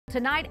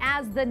Tonight,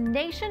 as the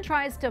nation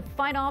tries to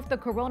fight off the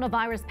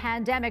coronavirus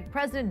pandemic,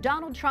 President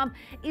Donald Trump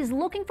is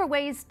looking for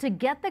ways to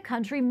get the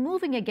country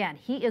moving again.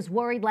 He is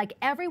worried, like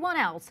everyone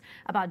else,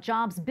 about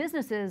jobs,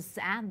 businesses,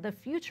 and the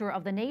future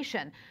of the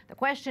nation. The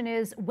question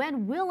is,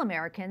 when will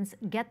Americans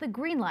get the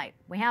green light?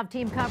 We have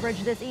team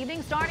coverage this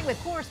evening, starting with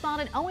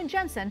correspondent Owen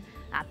Jensen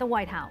at the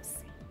White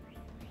House.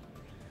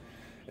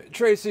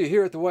 Tracy,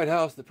 here at the White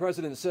House, the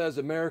president says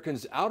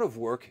Americans out of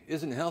work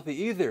isn't healthy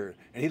either,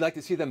 and he'd like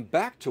to see them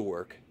back to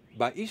work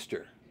by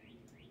Easter.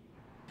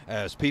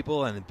 As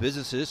people and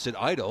businesses sit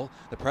idle,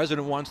 the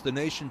president wants the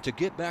nation to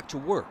get back to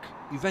work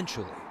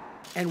eventually.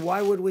 And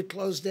why would we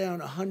close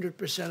down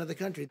 100% of the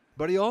country?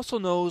 But he also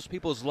knows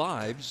people's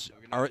lives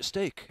are at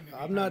stake.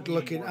 I'm not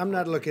looking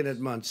at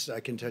months, I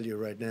can tell you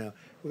right now.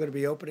 We're going to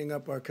be opening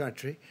up our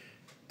country,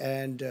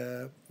 and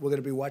we're going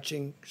to be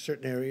watching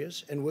certain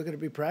areas, and we're going to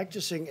be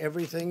practicing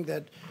everything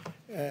that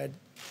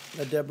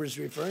Deborah's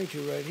referring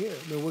to right here.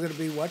 I mean, we're going to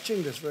be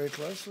watching this very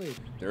closely.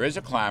 There is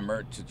a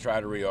clamor to try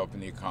to reopen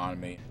the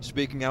economy.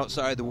 Speaking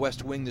outside the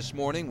West Wing this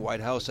morning,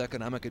 White House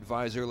economic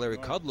advisor Larry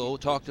Kudlow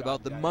talked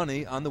about the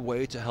money on the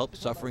way to help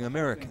suffering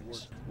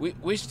Americans.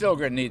 We still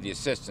going to need the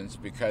assistance,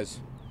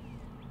 because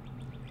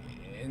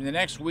in the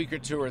next week or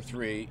two or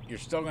three, you're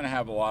still going to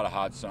have a lot of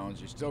hot zones.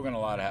 You're still going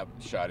to have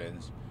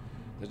shut-ins.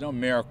 There's no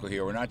miracle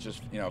here. We're not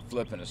just,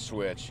 flipping a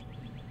switch.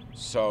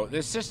 So the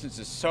assistance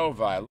is so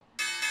vital.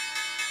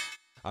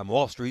 On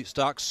Wall Street,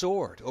 stocks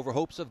soared over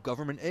hopes of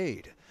government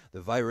aid. The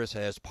virus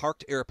has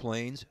parked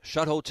airplanes,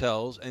 shut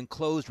hotels, and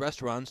closed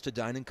restaurants to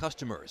dine-in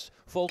customers.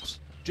 Folks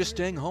just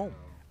staying home.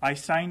 I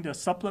signed a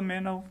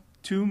supplemental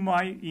to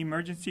my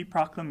emergency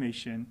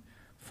proclamation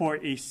for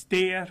a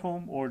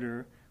stay-at-home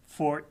order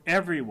for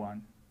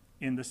everyone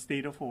in the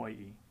state of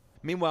Hawaii.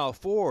 Meanwhile,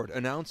 Ford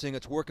announcing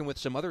it's working with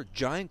some other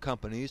giant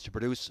companies to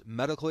produce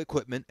medical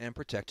equipment and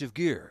protective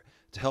gear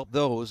to help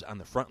those on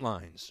the front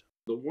lines.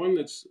 The one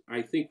that's,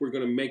 I think, we're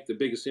going to make the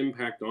biggest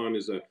impact on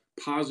is a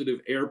positive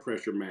air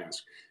pressure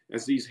mask.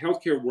 As these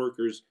healthcare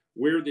workers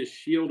wear this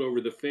shield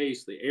over the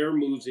face, the air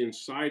moves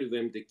inside of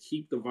them to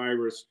keep the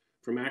virus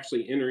from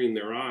actually entering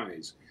their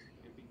eyes.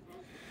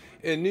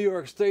 In New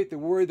York State, they're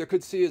worried they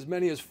could see as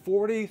many as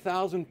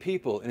 40,000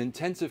 people in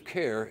intensive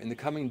care in the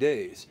coming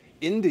days.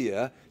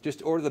 India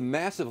just ordered a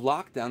massive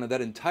lockdown of that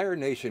entire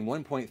nation,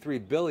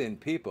 1.3 billion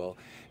people,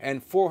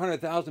 and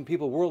 400,000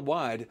 people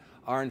worldwide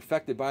are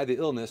infected by the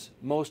illness.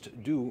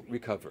 Most do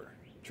recover.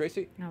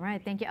 Tracy? All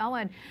right. Thank you,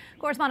 Owen.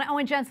 Correspondent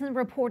Owen Jensen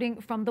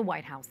reporting from the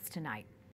White House tonight.